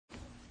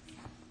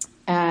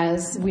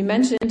As we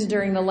mentioned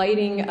during the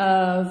lighting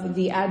of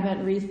the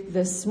Advent wreath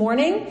this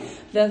morning,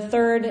 the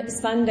third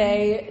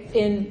Sunday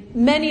in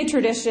many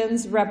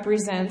traditions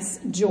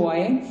represents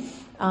joy.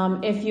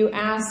 If you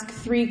ask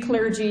 3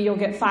 clergy, you'll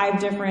get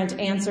 5 different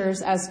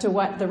answers as to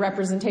what the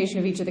representation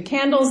of each of the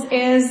candles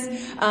is.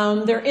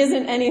 There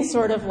isn't any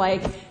sort of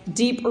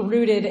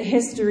deep-rooted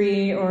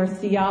history or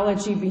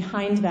theology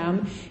behind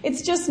them.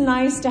 It's just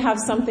nice to have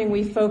something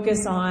we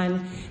focus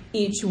on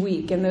each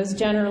week, and those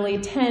generally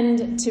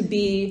tend to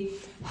be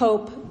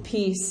hope,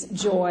 peace,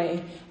 joy,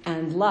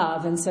 and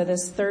love. And so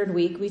this third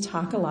week we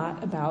talk a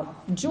lot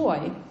about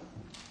joy,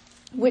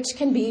 which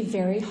can be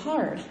very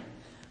hard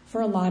for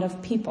a lot of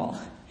people.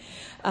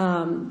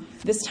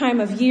 This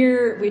time of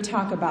year, we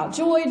talk about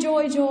joy,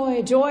 joy,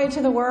 joy, joy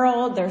to the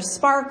world. There's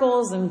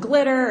sparkles and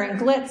glitter and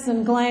glitz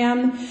and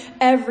glam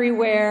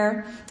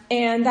everywhere.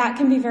 And that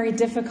can be very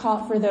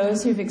difficult for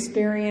those who've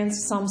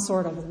experienced some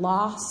sort of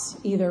loss,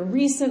 either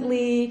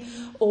recently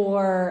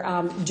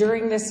or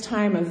during this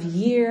time of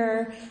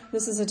year.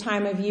 This is a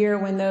time of year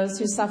when those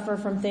who suffer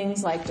from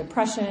things like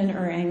depression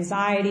or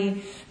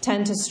anxiety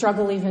tend to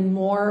struggle even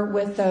more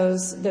with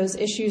those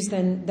issues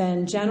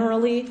than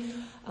generally.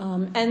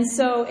 And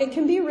so it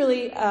can be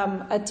really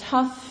a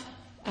tough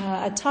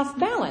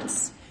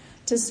balance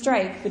to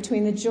strike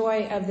between the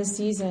joy of the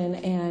season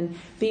and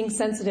being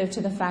sensitive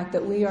to the fact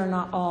that we are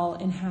not all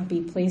in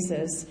happy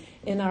places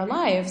in our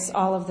lives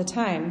all of the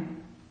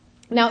time.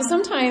 Now,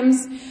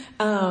 sometimes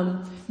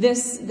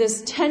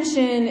this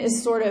tension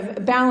is sort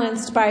of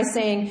balanced by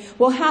saying,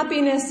 well,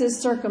 happiness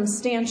is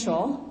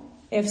circumstantial.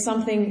 If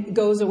something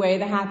goes away,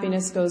 the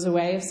happiness goes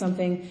away. If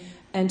something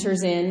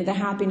enters in, the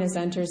happiness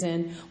enters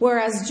in.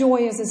 Whereas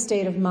joy is a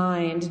state of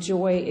mind.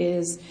 Joy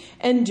is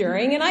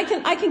enduring. And I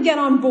can get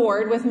on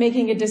board with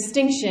making a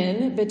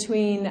distinction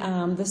between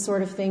the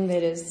sort of thing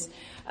that is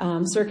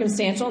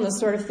circumstantial and the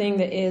sort of thing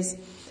that is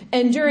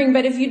enduring.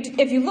 But if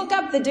you look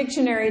up the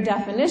dictionary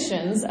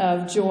definitions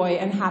of joy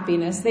and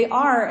happiness, they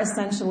are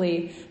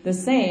essentially the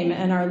same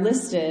and are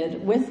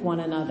listed with one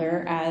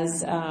another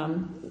as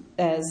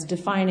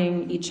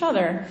defining each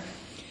other.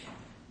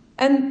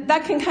 And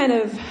that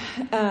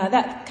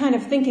kind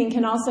of thinking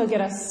can also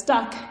get us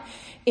stuck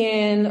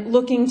in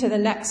looking to the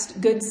next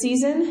good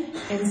season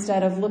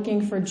instead of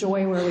looking for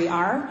joy where we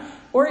are.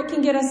 Or it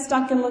can get us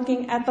stuck in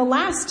looking at the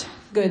last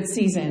good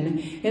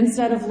season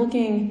instead of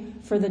looking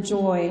for the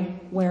joy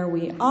where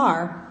we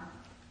are.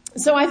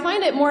 So I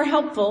find it more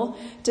helpful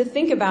to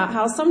think about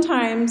how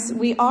sometimes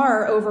we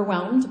are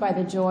overwhelmed by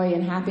the joy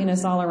and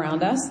happiness all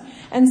around us.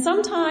 And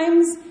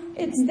sometimes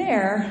it's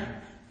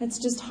there.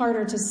 It's just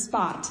harder to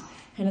spot.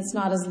 And it's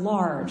not as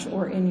large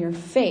or in your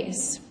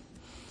face.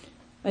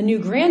 A new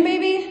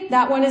grandbaby,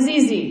 that one is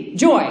easy.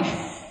 Joy.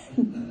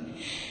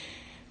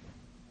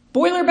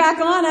 Boiler back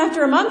on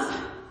after a month?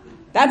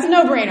 That's a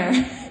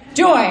no-brainer.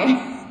 Joy.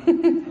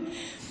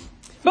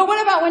 But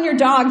what about when your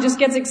dog just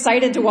gets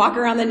excited to walk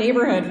around the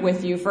neighborhood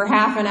with you for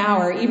half an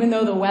hour, even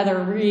though the weather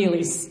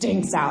really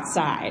stinks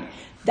outside?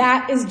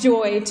 That is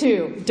joy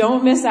too.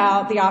 Don't miss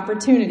out the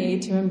opportunity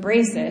to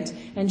embrace it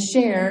and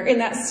share in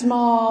that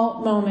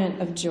small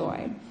moment of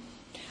joy.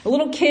 A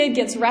little kid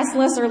gets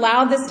restless or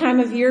loud this time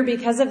of year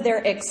because of their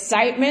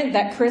excitement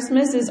that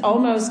Christmas is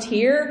almost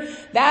here.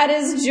 That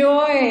is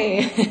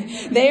joy.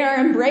 They are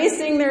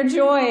embracing their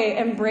joy.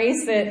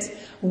 Embrace it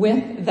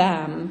with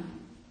them.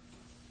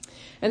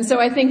 And so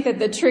I think that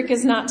the trick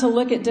is not to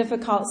look at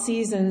difficult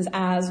seasons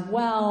as,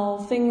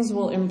 well, things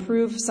will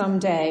improve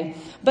someday,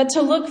 but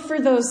to look for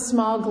those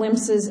small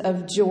glimpses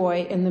of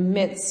joy in the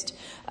midst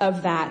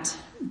of that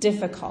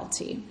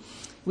difficulty.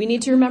 We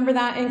need to remember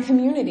that in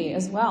community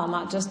as well,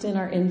 not just in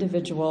our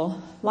individual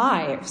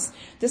lives.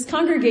 This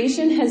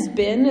congregation has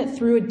been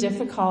through a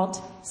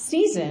difficult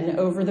season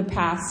over the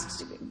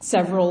past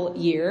several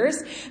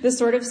years, the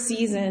sort of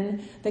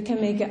season that can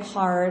make it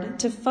hard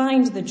to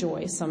find the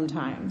joy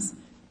sometimes.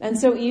 And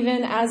so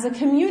even as a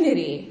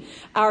community,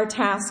 our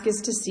task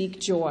is to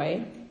seek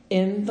joy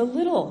in the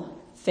little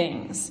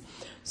things.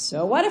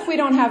 So what if we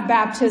don't have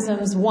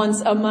baptisms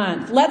once a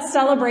month? Let's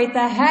celebrate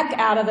the heck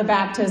out of the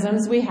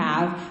baptisms we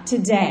have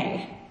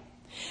today.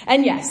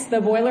 And yes,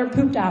 the boiler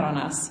pooped out on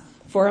us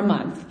for a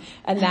month,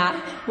 and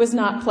that was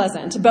not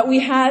pleasant. But we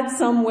had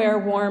somewhere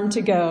warm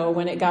to go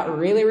when it got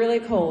really, really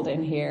cold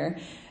in here.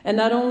 And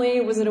not only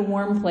was it a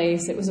warm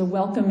place, it was a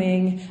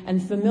welcoming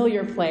and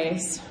familiar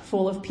place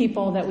full of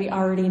people that we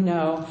already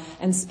know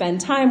and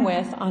spend time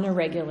with on a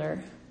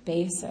regular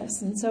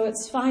basis. And so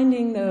it's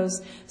finding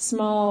those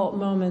small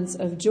moments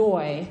of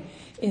joy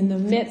in the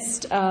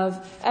midst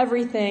of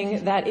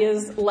everything that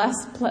is less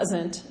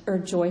pleasant or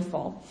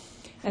joyful.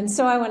 And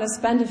so I want to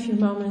spend a few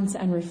moments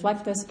and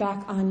reflect this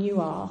back on you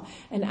all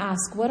and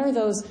ask, what are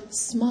those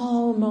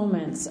small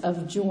moments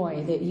of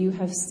joy that you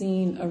have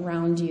seen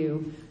around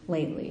you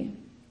lately?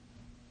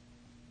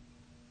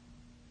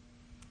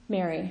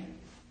 Mary.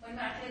 When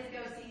my kids go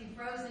see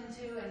Frozen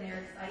 2 and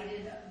they're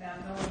excited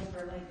about going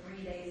for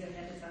 3 days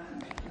ahead of time.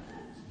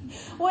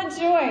 What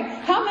joy.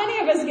 How many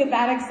of us get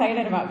that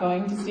excited about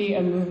going to see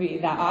a movie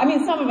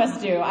some of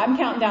us do. I'm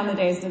counting down the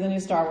days to the new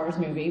Star Wars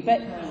movie.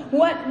 But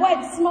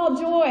what small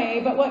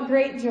joy, but what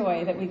great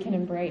joy that we can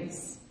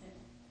embrace.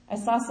 I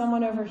saw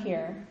someone over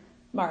here.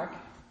 Mark.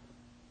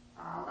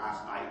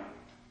 Last night,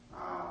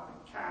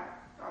 the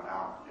cat got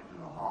out into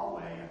the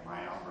hallway and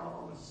my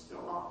umbrella was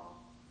still up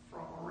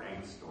from a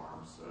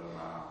rainstorm. So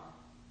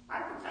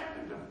I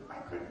pretended I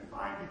couldn't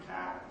find the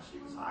cat and she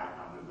was hiding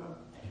under the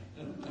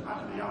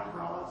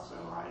umbrella. So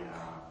I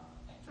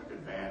took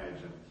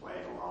advantage and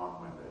played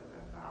along with it,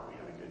 and we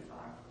had a good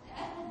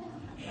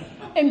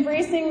time.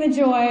 Embracing the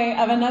joy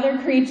of another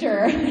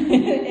creature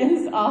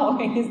is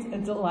always a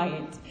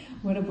delight.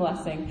 What a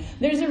blessing.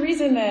 There's a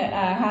reason that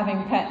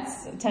having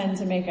pets tend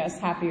to make us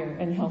happier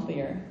and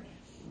healthier.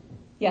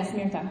 Yes,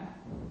 Mirta.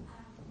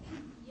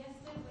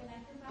 Yesterday, when I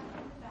came back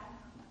from the bank,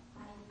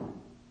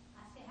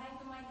 I say hi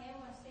to my neighbor,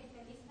 I say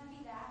Feliz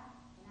Navidad,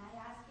 and I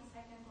ask if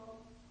I can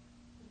go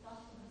to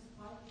talk to his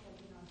wife because,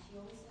 she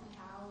always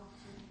somehow,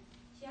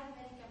 she had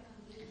medical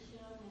condition,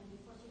 and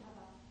before she had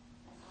a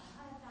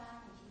heart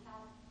attack, and she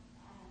had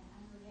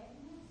an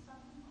arrhythmia or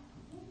something.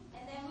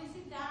 And then we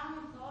sit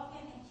down and talk,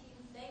 and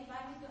they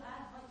invite me to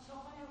have hot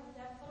chocolate with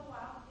that for a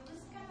while. It was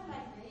kind of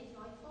like very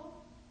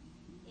joyful.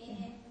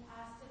 And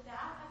after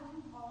that, I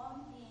went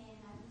home and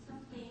I did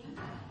some things,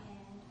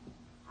 and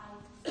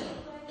I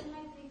decorated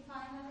my tree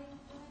finally,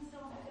 doing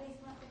some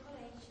Christmas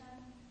decoration.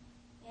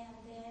 And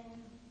then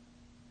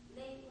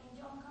late, when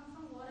John came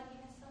from work, I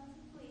gave him something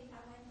to eat. I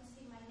went to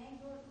see my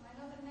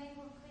other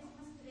neighbor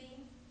Christmas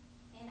tree.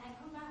 And I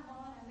come back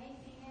home and I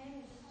made dinner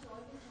and just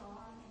enjoyed with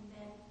John. And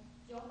then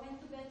John went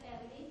to bed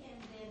early,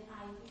 and then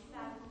I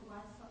decided to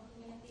watch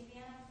something in the TV,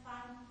 and I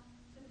found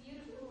the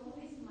beautiful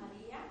movie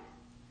Maria.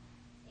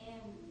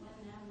 And when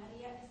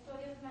the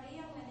story of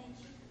Maria, when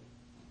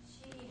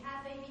she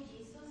had baby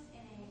Jesus,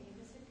 and it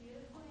was so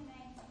beautiful, and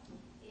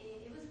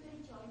it was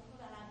very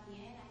joyful. And at the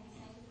end, I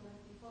decided to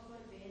before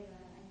go to bed,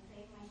 I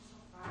played my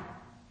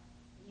shofar,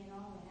 and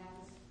I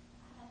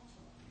had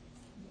chocolate.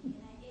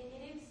 And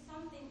it is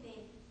something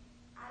that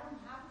I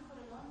don't have it for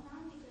a long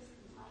time because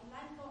my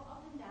life go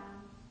up and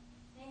down.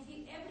 And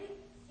every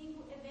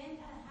single event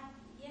I had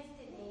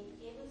yesterday,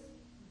 it was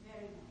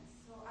very nice.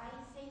 So I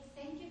say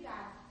thank you,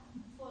 God,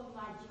 for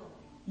my joy.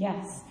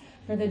 Yes,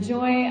 for the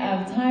joy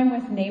of time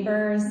with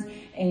neighbors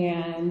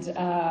and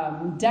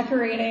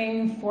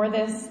decorating for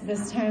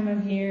this time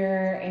of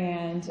year,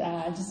 and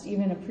just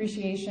even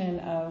appreciation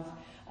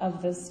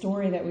of the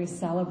story that we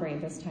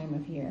celebrate this time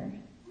of year.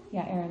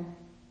 Yeah, Erin.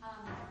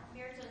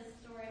 Mirta's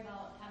story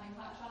about having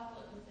hot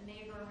chocolate with the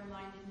neighbor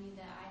reminded me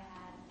that I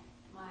had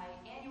my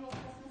annual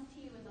Christmas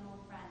tea with an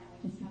old friend,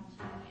 and we just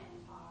have tea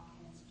and talk,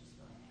 and it's just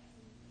really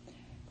nice.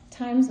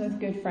 Times with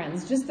good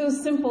friends. Just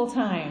those simple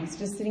times,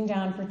 just sitting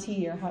down for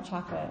tea or hot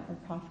chocolate or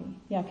coffee.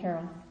 Yeah,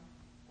 Carol.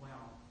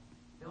 Well,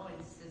 Bill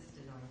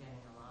insisted on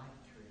getting a live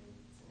tree.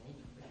 It's an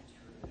 8-foot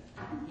tree.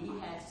 He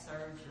had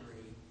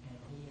surgery, and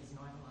he is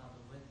not allowed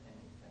to lift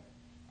anything.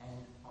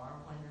 And our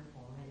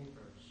wonderful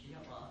neighbor,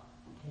 Sheila,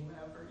 came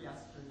over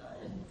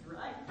yesterday and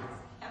dragged this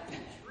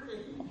heavy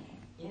tree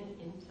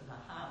into the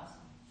house.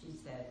 She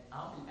said,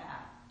 I'll be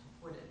back to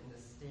put it in the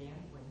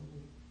stand when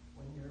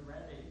you're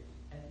ready.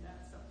 And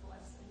that's a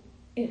blessing.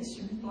 It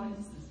surely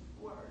is. His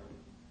word.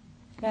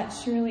 That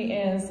surely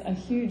is a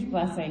huge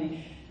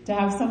blessing to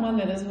have someone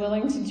that is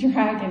willing to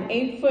drag an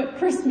 8-foot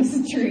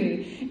Christmas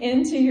tree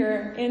into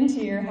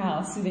your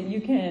house so that you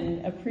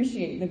can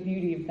appreciate the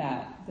beauty of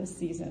that this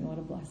season. What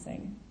a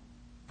blessing.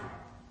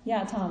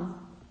 Yeah,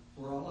 Tom.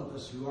 For all of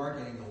us who are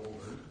getting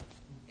older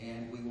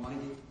and we want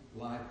to get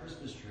live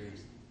Christmas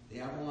trees, the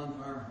Avalon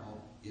Farm Home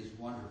is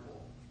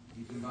wonderful.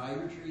 You can buy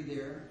your tree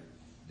there.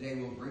 They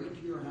will bring it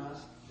to your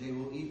house. They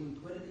will even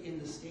put it in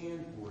the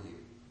stand for you.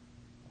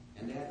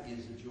 And that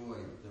is a joy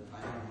that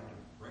I don't have to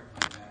break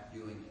my back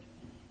doing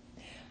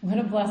it. What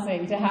a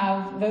blessing to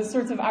have those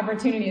sorts of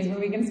opportunities where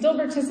we can still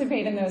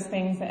participate in those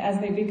things as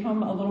they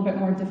become a little bit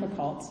more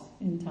difficult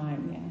in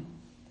time. Yeah.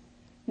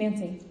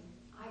 Nancy.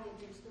 I get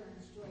to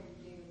experience joy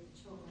today with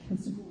the children in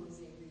school as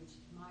they reach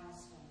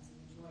milestones and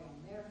the joy on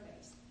their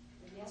face.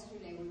 But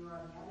yesterday we were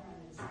on the other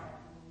end of the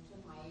spectrum and we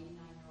took my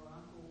 89-year-old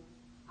uncle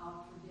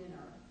out for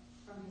dinner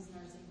from his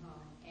nursing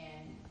home,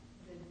 and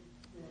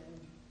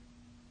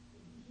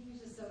he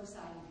was just so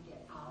excited to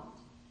get out,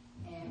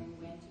 and we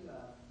went to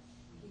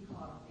he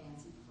called a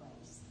fancy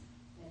place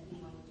that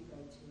he wanted to go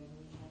to, and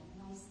we had a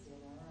nice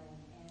dinner,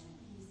 and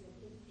he said,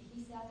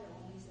 he sat there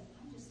and he said,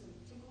 I'm just so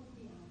tickled to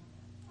be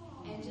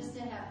home. And just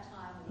to have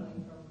time away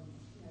from,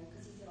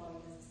 because he said all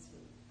he does is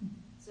sleep.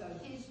 So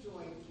his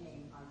joy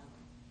became our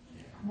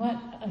joy. What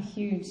a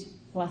huge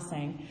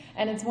blessing.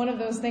 And it's one of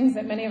those things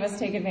that many of us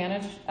take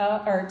advantage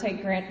of, or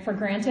take for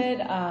granted.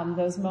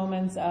 Those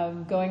moments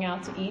of going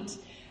out to eat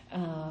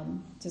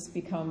just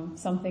become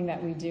something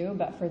that we do.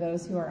 But for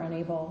those who are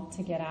unable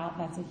to get out,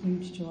 that's a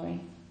huge joy.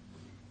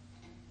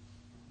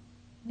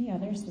 Any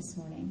others this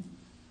morning?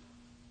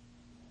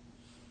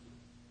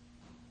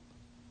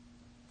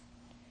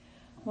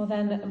 Well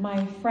then,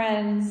 my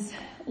friends,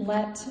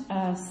 let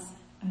us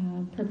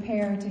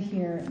prepare to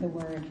hear the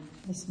word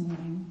this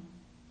morning.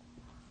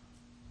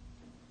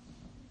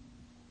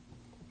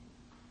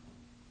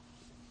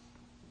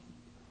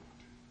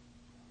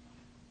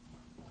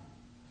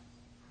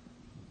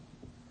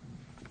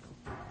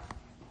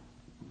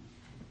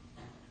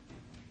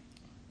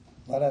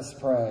 Let us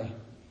pray.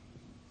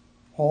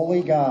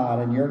 Holy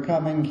God, in your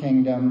coming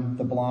kingdom,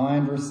 the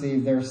blind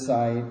receive their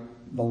sight,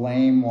 the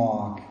lame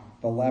walk,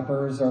 the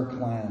lepers are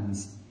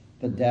cleansed,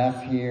 the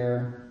deaf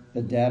hear,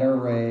 the dead are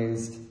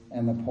raised,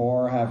 and the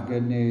poor have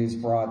good news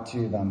brought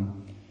to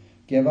them.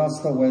 Give us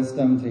the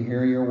wisdom to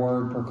hear your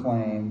word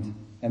proclaimed,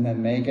 and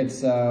then make it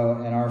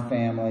so in our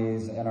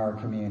families and our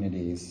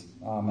communities.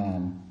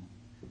 Amen.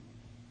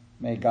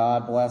 May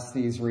God bless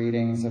these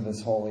readings of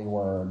his holy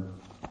word.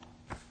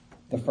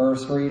 The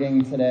first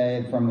reading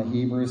today from the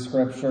Hebrew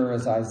scripture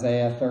is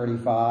Isaiah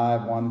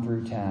 35, 1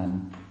 through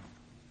 10.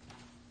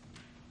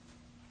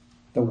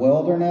 The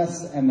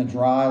wilderness and the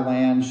dry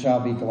land shall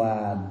be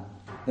glad.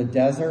 The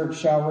desert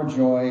shall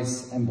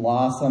rejoice and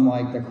blossom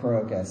like the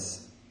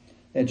crocus.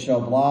 It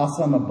shall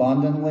blossom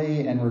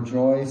abundantly and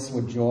rejoice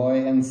with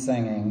joy and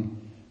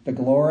singing. The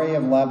glory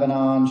of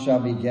Lebanon shall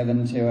be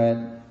given to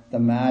it, the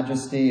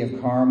majesty of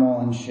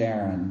Carmel and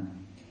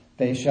Sharon.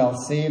 They shall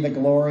see the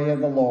glory of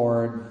the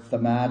Lord, the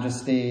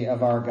majesty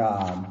of our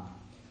God.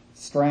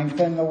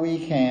 Strengthen the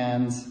weak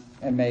hands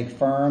and make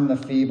firm the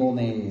feeble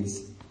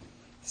knees.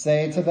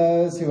 Say to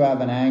those who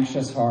have an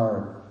anxious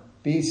heart,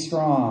 be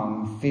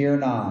strong, fear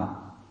not.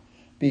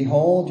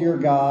 Behold, your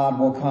God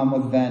will come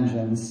with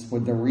vengeance,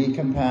 with the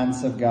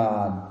recompense of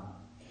God.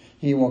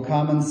 He will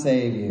come and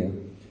save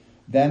you.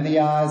 Then the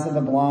eyes of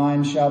the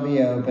blind shall be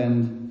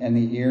opened, and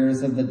the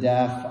ears of the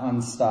deaf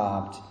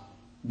unstopped.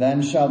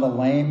 Then shall the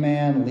lame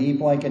man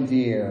leap like a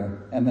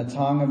deer, and the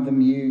tongue of the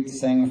mute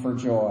sing for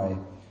joy.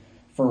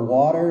 For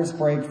waters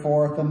break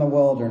forth in the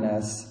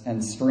wilderness,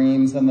 and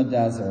streams in the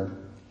desert.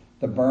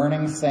 The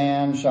burning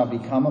sand shall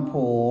become a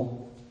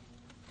pool,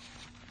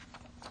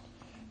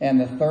 and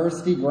the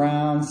thirsty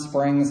ground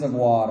springs of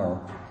water.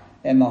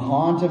 In the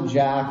haunt of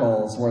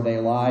jackals where they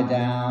lie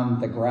down,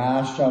 the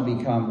grass shall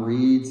become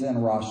reeds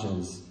and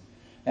rushes.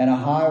 And a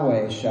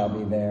highway shall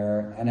be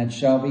there, and it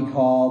shall be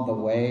called the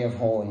way of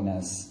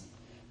holiness.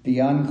 The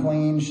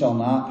unclean shall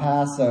not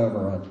pass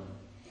over it.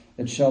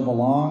 It shall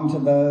belong to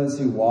those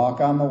who walk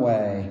on the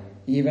way.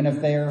 Even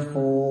if they are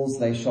fools,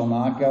 they shall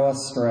not go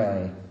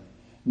astray.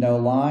 No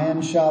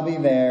lion shall be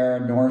there,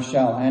 nor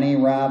shall any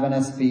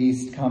ravenous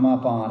beast come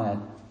up on it.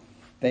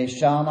 They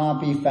shall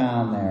not be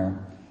found there.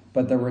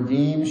 But the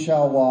redeemed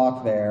shall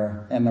walk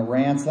there, and the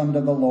ransomed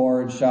of the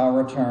Lord shall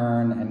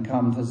return and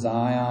come to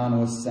Zion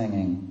with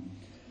singing.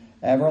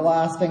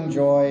 Everlasting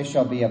joy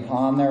shall be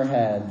upon their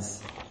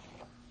heads.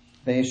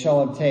 They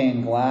shall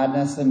obtain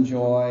gladness and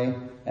joy,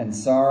 and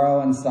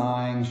sorrow and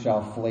sighing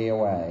shall flee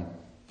away.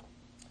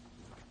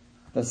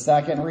 The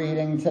second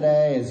reading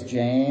today is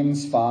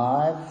James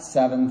 5,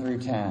 7 through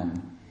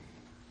 10.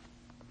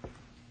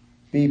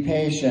 Be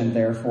patient,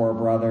 therefore,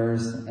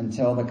 brothers,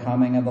 until the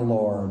coming of the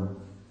Lord.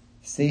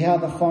 See how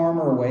the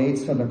farmer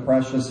waits for the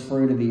precious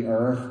fruit of the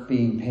earth,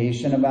 being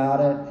patient about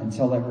it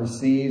until it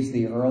receives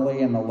the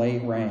early and the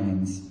late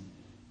rains.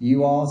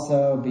 You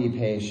also be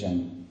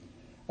patient.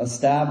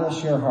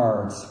 Establish your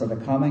hearts, for the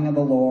coming of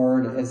the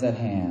Lord is at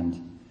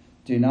hand.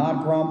 Do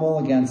not grumble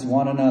against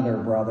one another,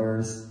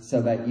 brothers,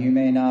 so that you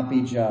may not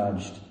be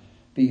judged.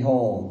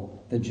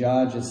 Behold, the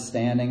judge is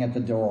standing at the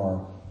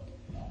door.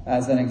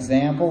 As an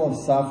example of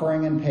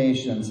suffering and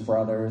patience,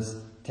 brothers,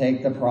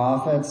 take the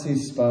prophets who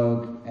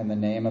spoke in the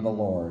name of the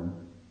Lord.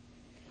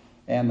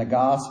 And the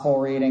gospel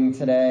reading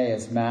today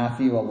is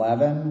Matthew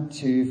 11,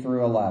 2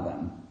 through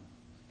 11.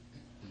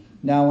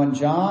 Now when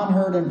John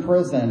heard in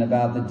prison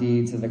about the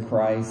deeds of the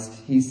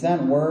Christ, he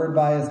sent word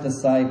by his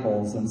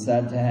disciples and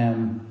said to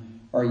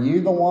him, Are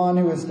you the one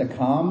who is to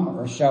come,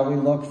 or shall we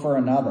look for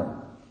another?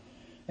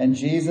 And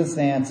Jesus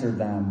answered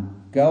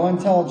them, Go and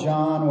tell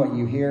John what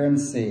you hear and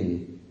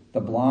see. The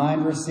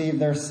blind receive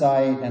their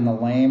sight, and the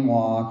lame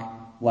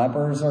walk.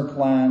 Lepers are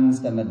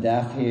cleansed, and the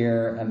deaf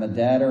hear, and the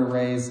dead are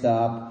raised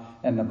up,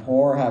 and the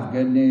poor have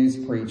good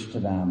news preached to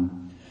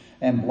them.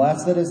 And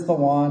blessed is the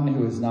one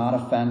who is not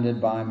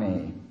offended by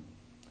me.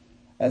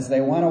 As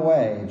they went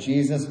away,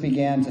 Jesus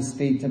began to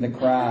speak to the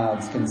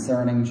crowds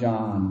concerning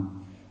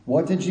John.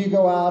 What did you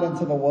go out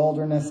into the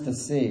wilderness to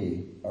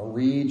see? A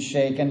reed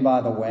shaken by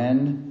the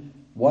wind?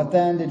 What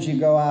then did you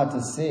go out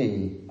to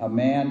see? A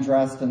man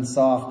dressed in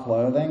soft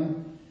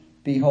clothing?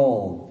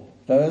 Behold,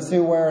 those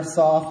who wear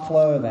soft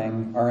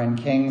clothing are in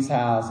kings'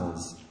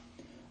 houses.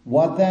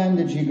 What then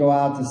did you go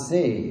out to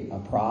see? A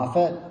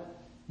prophet?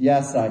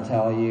 Yes, I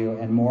tell you,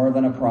 and more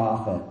than a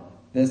prophet.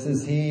 This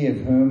is he of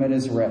whom it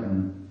is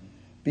written,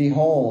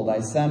 Behold,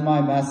 I send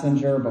my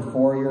messenger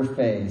before your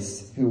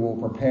face, who will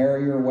prepare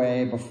your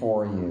way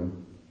before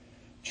you.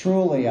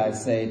 Truly, I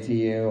say to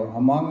you,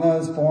 among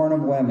those born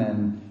of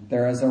women,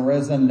 there has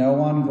arisen no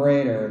one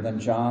greater than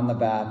John the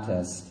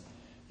Baptist.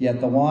 Yet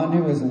the one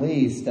who is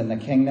least in the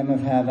kingdom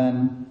of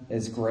heaven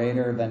is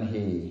greater than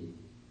he.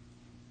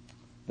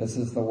 This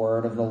is the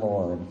word of the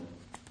Lord.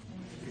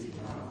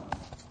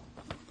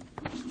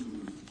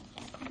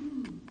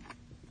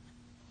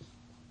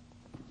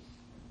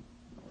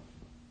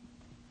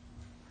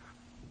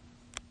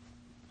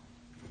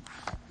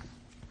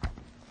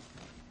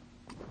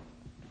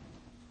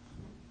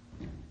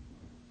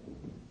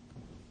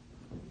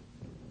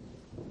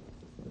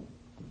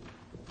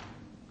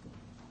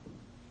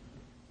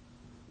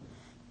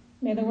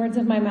 May the words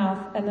of my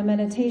mouth and the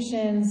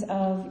meditations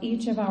of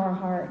each of our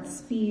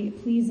hearts be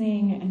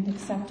pleasing and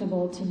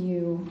acceptable to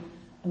you,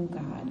 O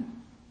God,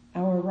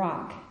 our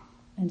rock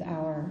and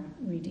our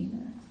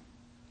Redeemer.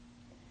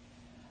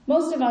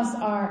 Most of us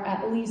are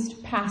at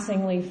least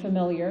passingly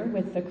familiar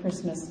with the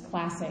Christmas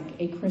classic,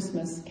 A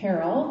Christmas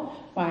Carol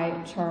by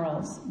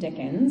Charles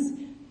Dickens.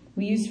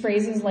 We use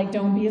phrases like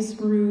 "don't be a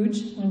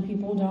Scrooge" when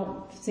people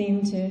don't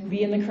seem to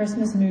be in the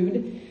Christmas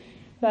mood.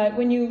 But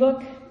when you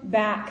look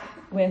back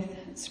with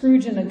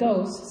Scrooge and the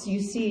Ghosts,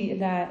 you see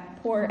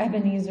that poor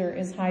Ebenezer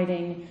is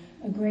hiding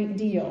a great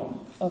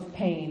deal of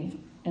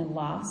pain and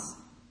loss.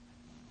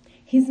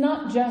 He's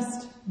not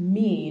just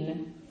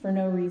mean for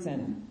no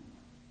reason.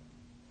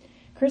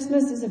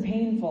 Christmas is a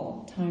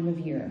painful time of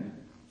year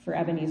for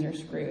Ebenezer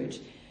Scrooge,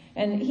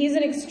 and he's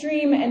an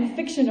extreme and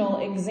fictional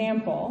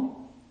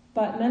example,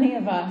 but many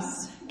of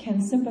us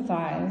can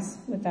sympathize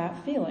with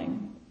that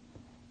feeling.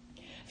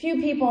 Few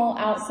people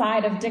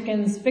outside of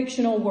Dickens'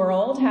 fictional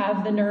world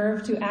have the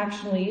nerve to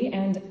actually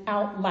and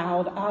out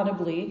loud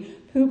audibly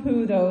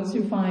poo-poo those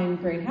who find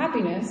great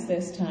happiness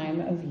this time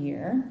of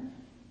year.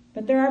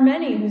 But there are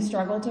many who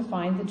struggle to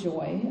find the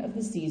joy of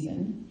the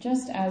season,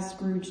 just as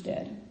Scrooge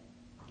did.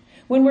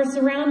 When we're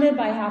surrounded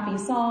by happy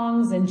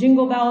songs and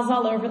jingle bells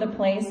all over the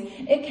place,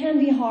 it can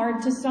be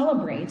hard to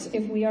celebrate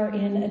if we are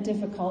in a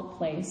difficult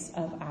place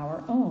of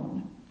our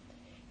own.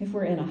 If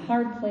we're in a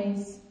hard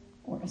place,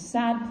 or a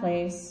sad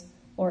place,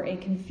 or a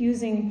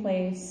confusing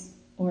place,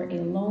 or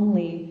a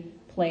lonely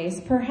place,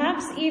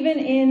 perhaps even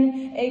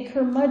in a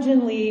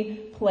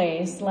curmudgeonly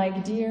place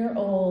like dear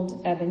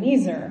old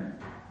Ebenezer,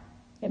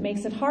 it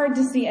makes it hard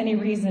to see any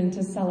reason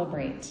to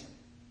celebrate.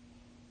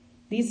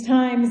 These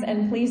times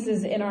and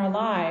places in our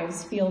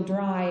lives feel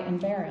dry and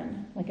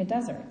barren, like a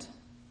desert.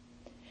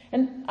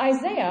 And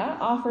Isaiah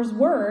offers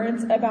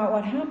words about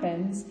what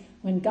happens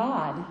when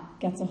God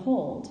gets a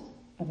hold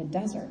of a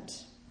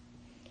desert.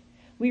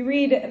 We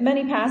read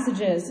many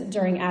passages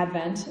during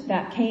Advent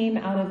that came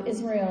out of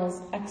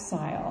Israel's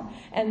exile,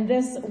 and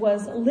this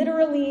was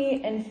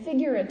literally and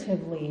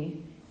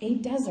figuratively a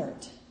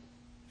desert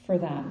for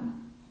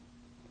them.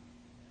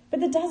 But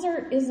the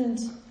desert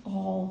isn't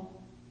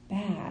all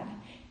bad.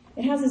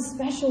 It has a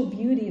special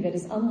beauty that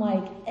is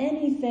unlike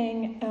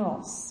anything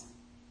else.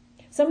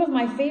 Some of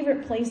my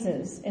favorite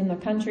places in the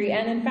country,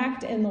 and in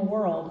fact in the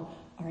world,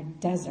 are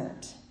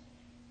desert,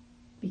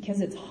 because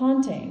it's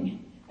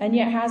haunting and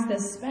yet has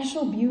this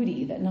special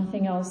beauty that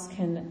nothing else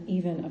can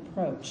even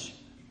approach.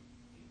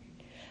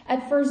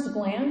 At first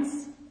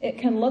glance, it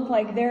can look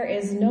like there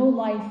is no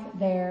life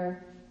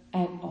there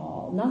at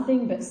all,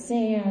 nothing but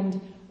sand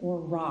or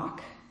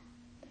rock.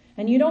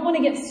 And you don't want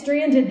to get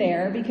stranded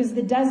there because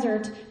the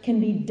desert can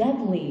be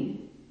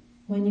deadly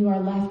when you are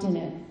left in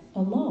it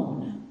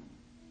alone.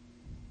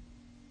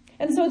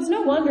 And so it's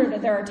no wonder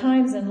that there are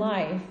times in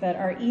life that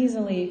are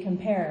easily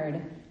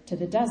compared to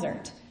the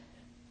desert.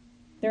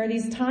 There are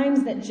these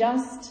times that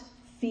just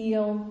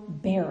feel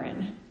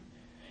barren.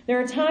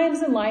 There are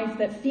times in life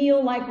that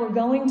feel like we're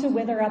going to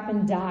wither up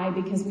and die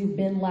because we've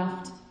been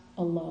left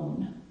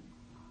alone.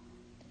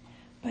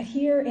 But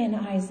here in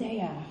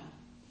Isaiah,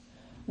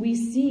 we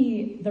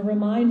see the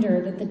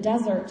reminder that the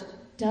desert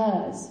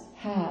does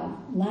have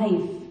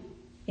life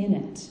in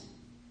it.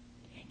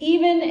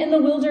 Even in the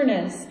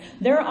wilderness,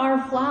 there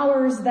are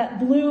flowers that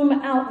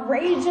bloom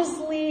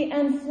outrageously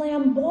and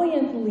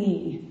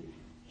flamboyantly,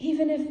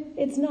 even if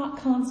it's not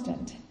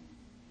constant.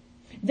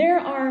 There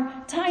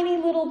are tiny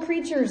little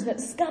creatures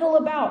that scuttle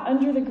about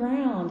under the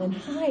ground and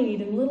hide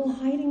in little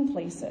hiding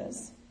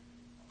places.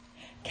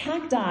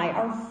 Cacti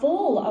are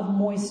full of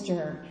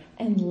moisture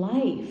and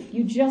life.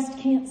 You just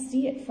can't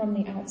see it from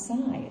the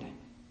outside.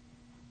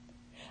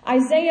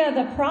 Isaiah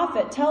the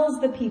prophet tells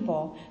the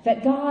people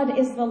that God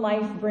is the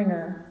life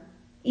bringer,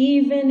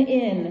 even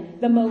in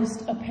the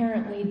most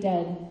apparently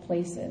dead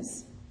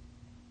places.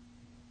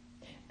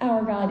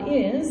 Our God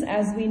is,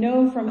 as we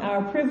know from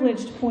our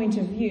privileged point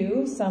of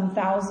view some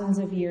thousands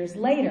of years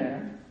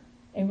later,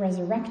 a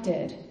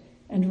resurrected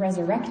and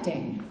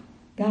resurrecting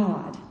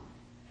God.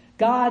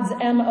 God's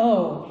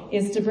M.O.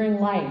 is to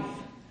bring life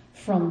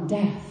from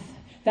death.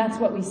 That's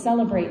what we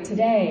celebrate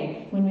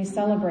today when we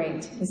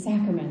celebrate the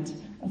sacrament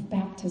of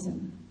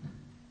baptism.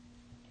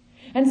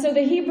 And so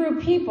the Hebrew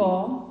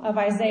people of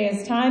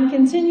Isaiah's time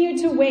continue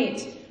to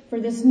wait for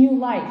this new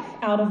life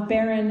out of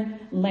barren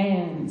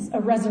lands,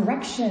 a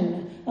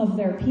resurrection of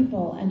their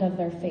people and of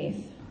their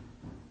faith.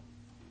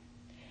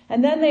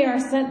 And then they are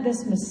sent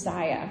this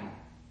Messiah,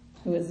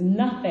 who is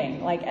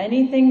nothing like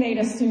anything they'd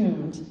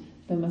assumed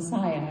the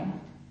Messiah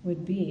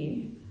would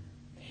be.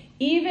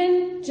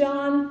 Even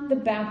John the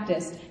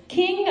Baptist,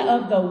 king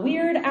of the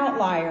weird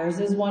outliers,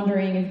 is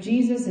wondering if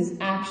Jesus is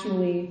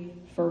actually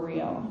for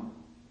real.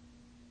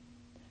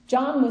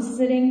 John was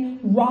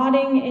sitting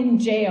rotting in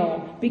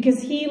jail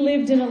because he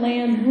lived in a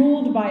land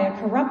ruled by a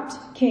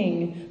corrupt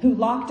king who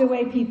locked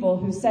away people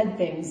who said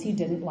things he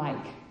didn't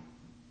like.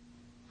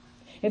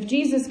 If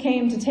Jesus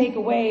came to take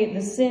away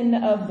the sin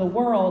of the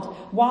world,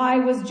 why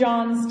was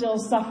John still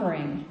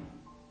suffering?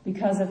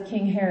 Because of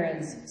King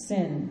Herod's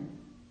sin.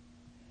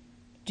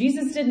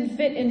 Jesus didn't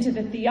fit into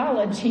the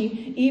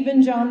theology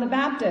even John the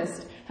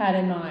Baptist had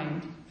in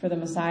mind for the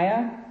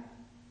Messiah.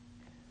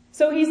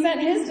 So he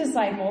sent his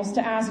disciples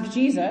to ask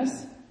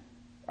Jesus,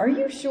 "Are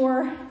you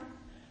sure?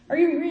 Are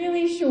you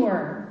really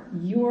sure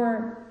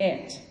you're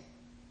it?"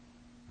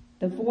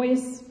 The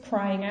voice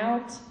crying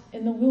out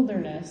in the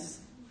wilderness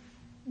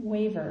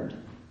wavered.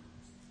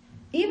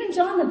 Even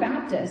John the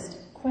Baptist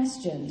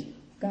questioned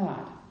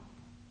God.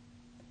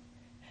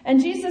 And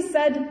Jesus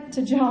said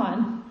to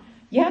John,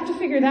 "You have to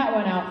figure that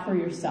one out for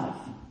yourself.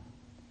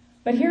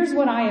 But here's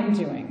what I am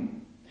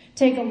doing.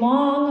 Take a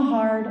long,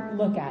 hard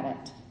look at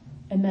it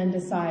and then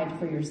decide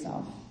for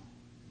yourself."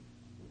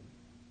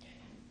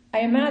 I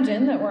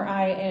imagine that were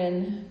I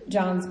in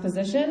John's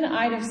position,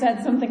 I'd have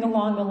said something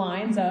along the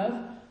lines of,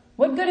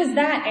 "What good is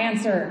that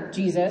answer,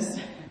 Jesus?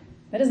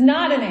 That is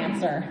not an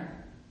answer."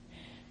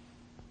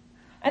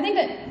 I think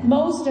that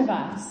most of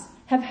us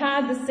have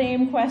had the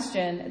same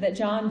question that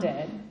John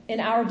did in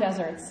our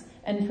deserts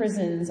and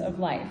prisons of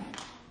life.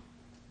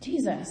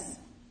 Jesus,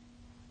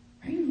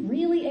 are you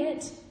really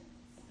it?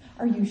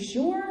 Are you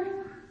sure?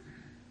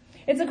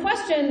 It's a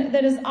question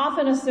that is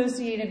often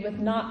associated with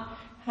not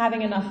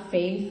having enough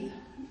faith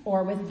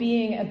or with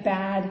being a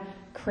bad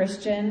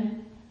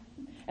Christian.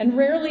 And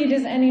rarely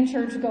does any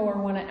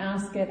churchgoer want to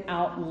ask it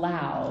out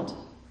loud.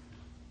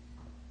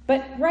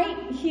 But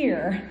right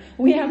here,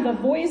 we have the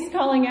voice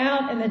calling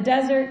out in the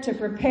desert to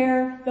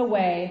prepare the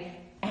way,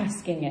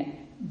 asking it,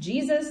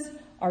 "Jesus,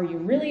 are you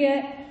really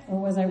it, or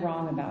was I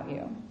wrong about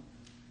you?"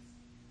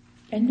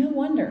 And no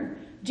wonder.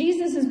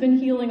 Jesus has been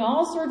healing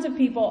all sorts of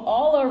people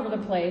all over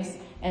the place,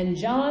 and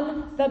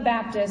John the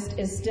Baptist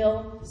is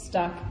still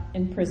stuck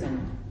in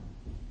prison.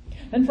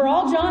 And for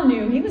all John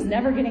knew, he was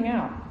never getting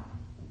out,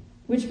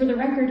 which for the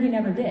record, he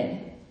never did.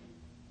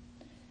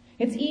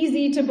 It's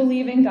easy to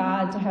believe in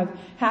God, to have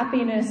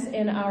happiness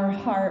in our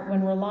heart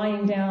when we're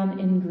lying down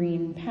in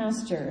green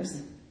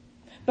pastures.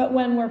 But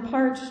when we're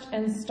parched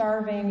and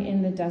starving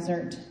in the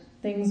desert,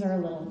 things are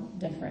a little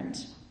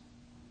different.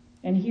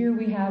 And here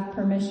we have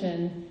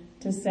permission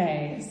to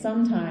say,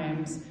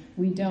 sometimes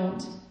we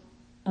don't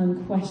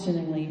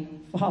unquestioningly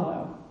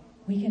follow.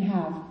 We can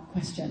have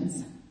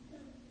questions.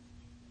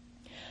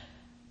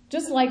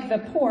 Just like the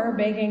poor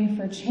begging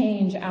for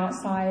change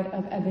outside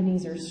of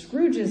Ebenezer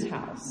Scrooge's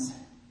house,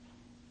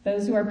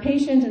 those who are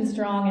patient and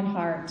strong in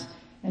heart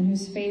and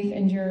whose faith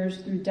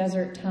endures through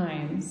desert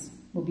times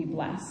will be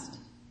blessed.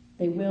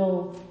 They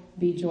will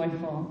be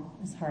joyful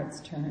as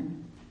hearts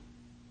turn.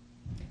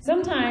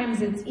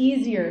 Sometimes it's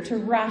easier to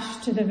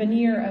rush to the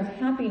veneer of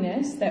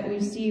happiness that we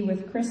see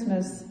with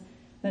Christmas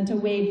than to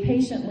wade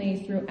patiently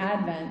through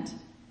Advent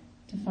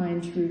to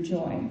find true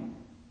joy.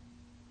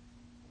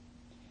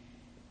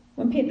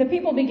 When the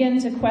people begin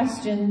to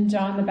question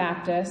John the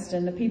Baptist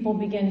and the people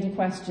begin to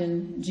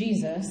question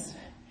Jesus,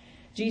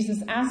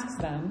 Jesus asks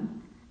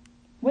them,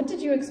 "What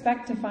did you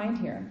expect to find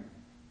here?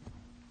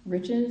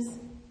 Riches?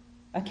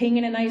 A king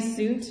in a nice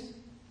suit?"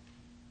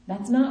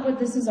 That's not what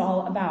this is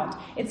all about.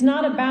 It's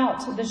not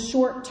about the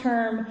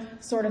short-term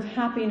sort of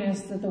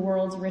happiness that the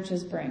world's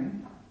riches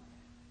bring.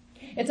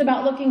 It's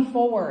about looking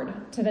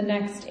forward to the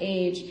next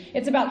age.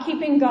 It's about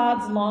keeping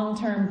God's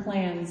long-term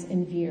plans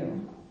in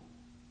view.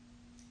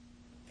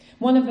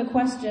 One of the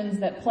questions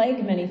that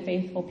plague many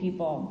faithful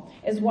people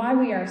is why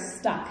we are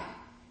stuck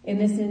in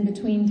this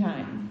in-between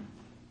time.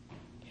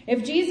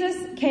 If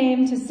Jesus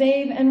came to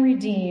save and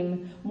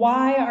redeem,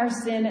 why are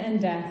sin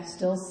and death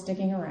still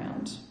sticking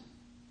around?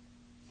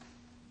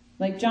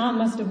 Like John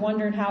must have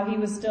wondered how he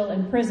was still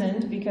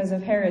imprisoned because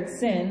of Herod's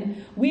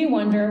sin, we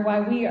wonder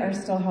why we are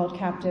still held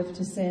captive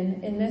to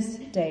sin in this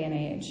day and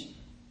age.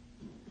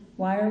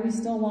 Why are we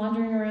still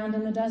wandering around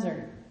in the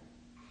desert?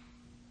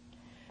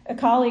 A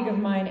colleague of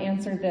mine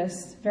answered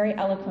this very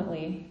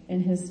eloquently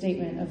in his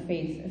statement of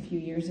faith a few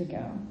years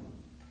ago.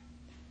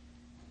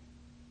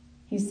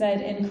 He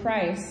said, "In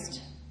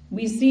Christ,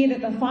 we see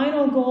that the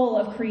final goal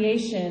of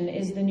creation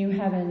is the new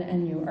heaven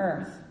and new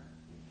earth.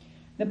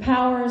 The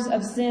powers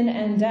of sin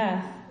and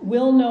death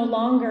will no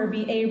longer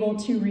be able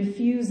to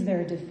refuse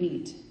their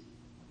defeat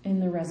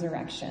in the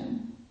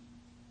resurrection."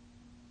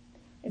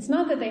 It's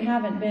not that they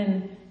haven't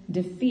been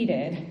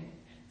defeated.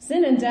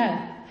 Sin and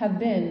death have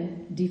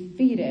been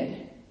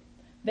defeated.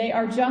 They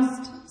are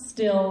just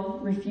still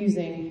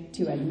refusing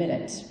to admit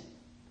it.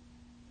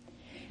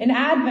 In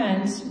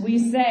Advent, we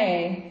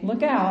say,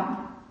 "Look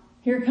out,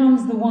 here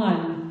comes the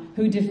one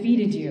who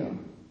defeated you."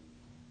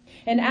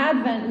 In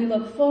Advent, we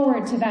look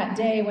forward to that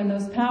day when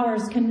those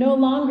powers can no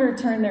longer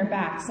turn their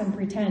backs and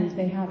pretend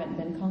they haven't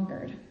been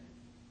conquered.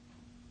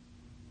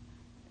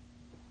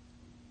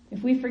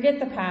 If we forget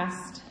the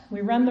past,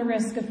 we run the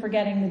risk of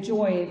forgetting the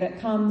joy that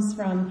comes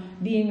from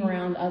being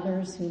around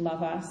others who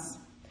love us.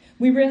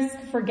 We risk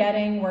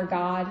forgetting where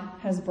God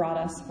has brought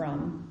us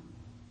from.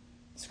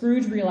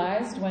 Scrooge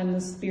realized when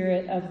the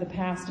spirit of the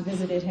past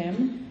visited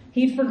him,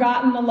 he'd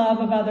forgotten the love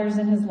of others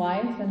in his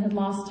life and had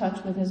lost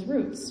touch with his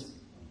roots.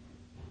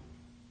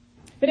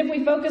 But if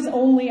we focus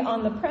only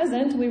on the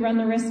present, we run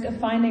the risk of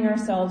finding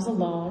ourselves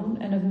alone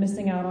and of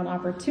missing out on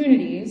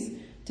opportunities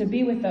to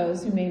be with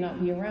those who may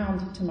not be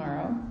around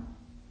tomorrow.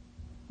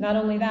 Not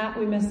only that,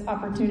 we miss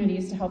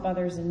opportunities to help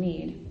others in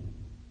need.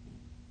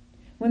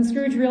 When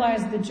Scrooge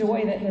realized the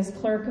joy that his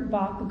clerk,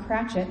 Bob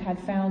Cratchit, had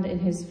found in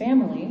his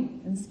family,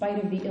 in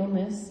spite of the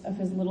illness of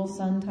his little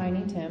son,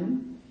 Tiny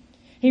Tim,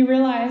 he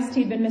realized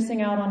he'd been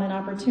missing out on an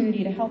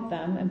opportunity to help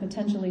them and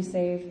potentially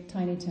save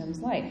Tiny Tim's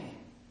life.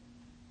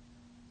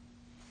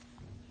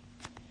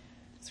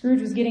 Scrooge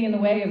was getting in the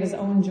way of his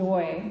own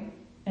joy,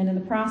 and in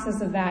the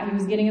process of that, he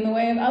was getting in the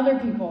way of other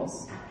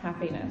people's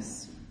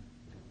happiness.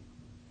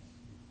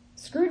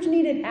 Scrooge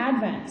needed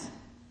Advent,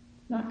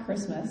 not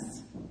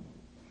Christmas.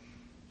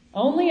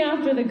 Only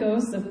after the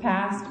ghosts of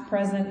past,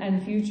 present,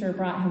 and future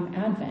brought him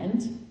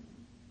Advent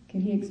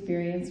could he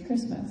experience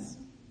Christmas.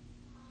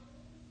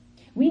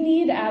 We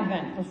need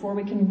Advent before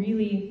we can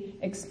really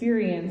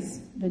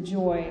experience the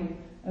joy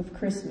of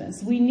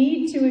Christmas. We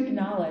need to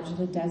acknowledge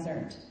the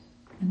desert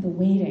and the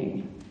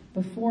waiting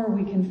before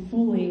we can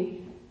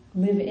fully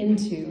live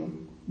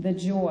into the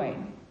joy.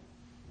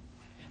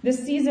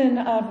 This season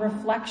of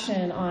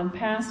reflection on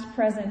past,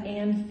 present,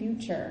 and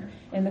future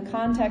in the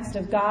context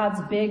of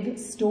God's big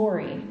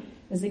story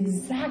is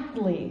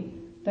exactly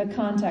the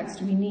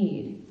context we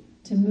need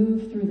to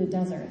move through the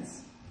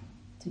deserts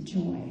to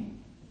joy.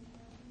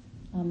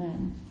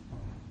 Amen.